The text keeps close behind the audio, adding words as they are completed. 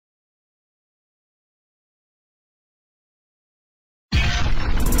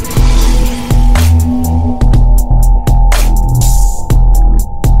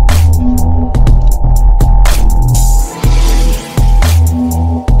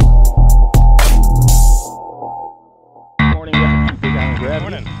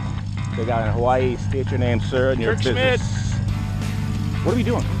Hawaii. State your name, sir, and your Kirk business. What are we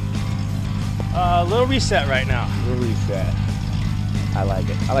doing? A little reset right now. A little reset. I like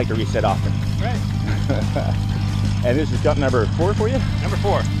it. I like to reset often. Right. And this is jump number 4 for you? Number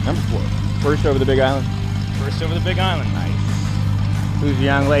 4. Number 4. First over the Big Island? First over the Big Island. Nice. Who's the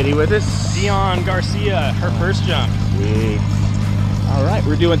young lady with us? Dion Garcia, her first jump. Sweet. All right,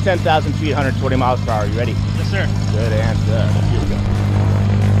 we're doing 10,000 feet, 120 miles per hour. You ready? Yes, sir. Good answer. Here we go.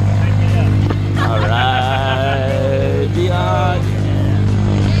 All right, Dion.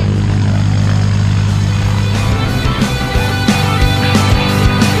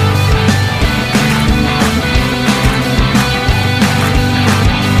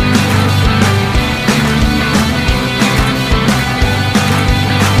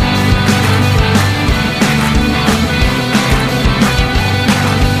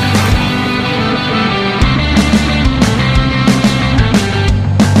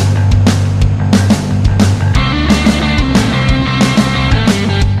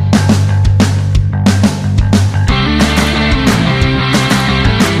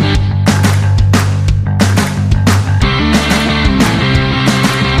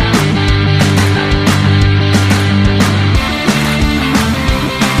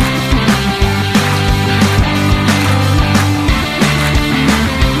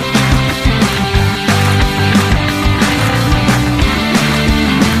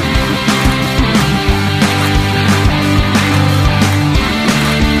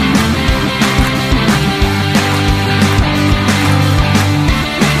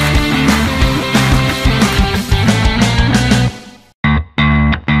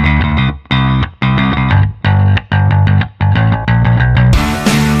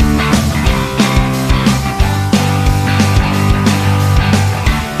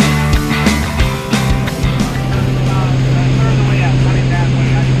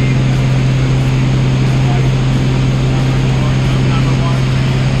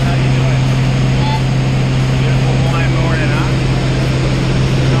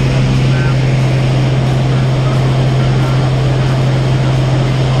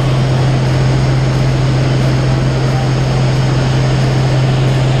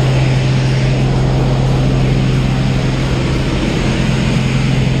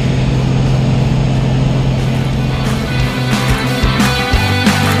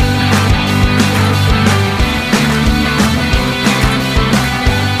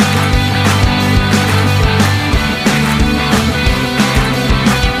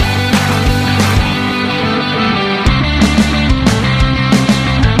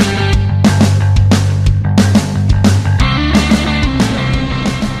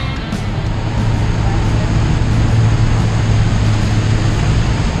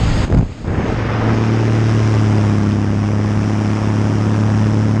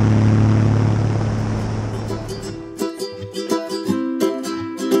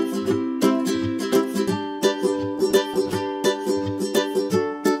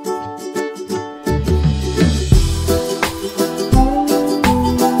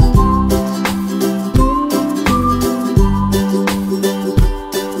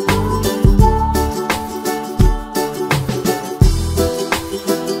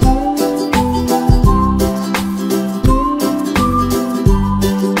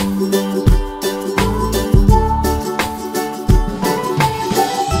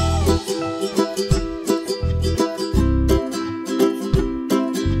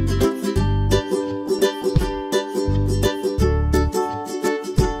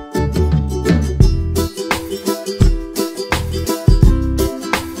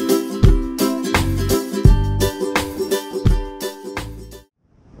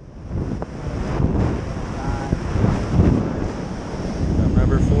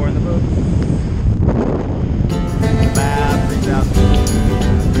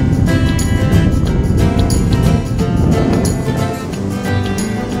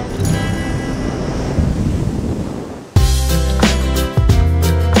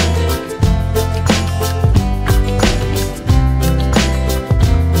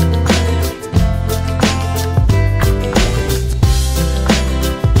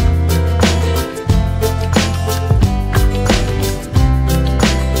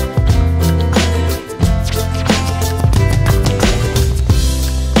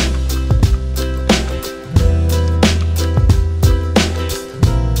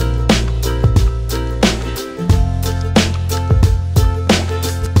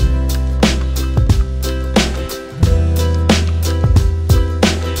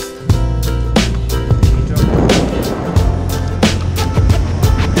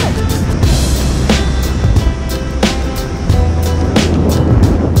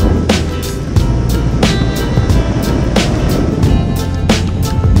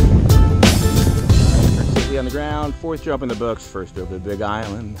 First jump in the books, first over the Big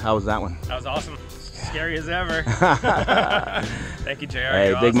Island. How was that one? That was awesome. Scary as ever. Thank you, JR. Hey,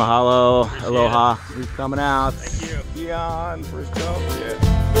 You're big awesome. mahalo. Appreciate Aloha. Who's coming out? Thank you. Beyond first jump.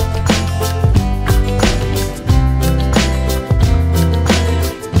 Yeah.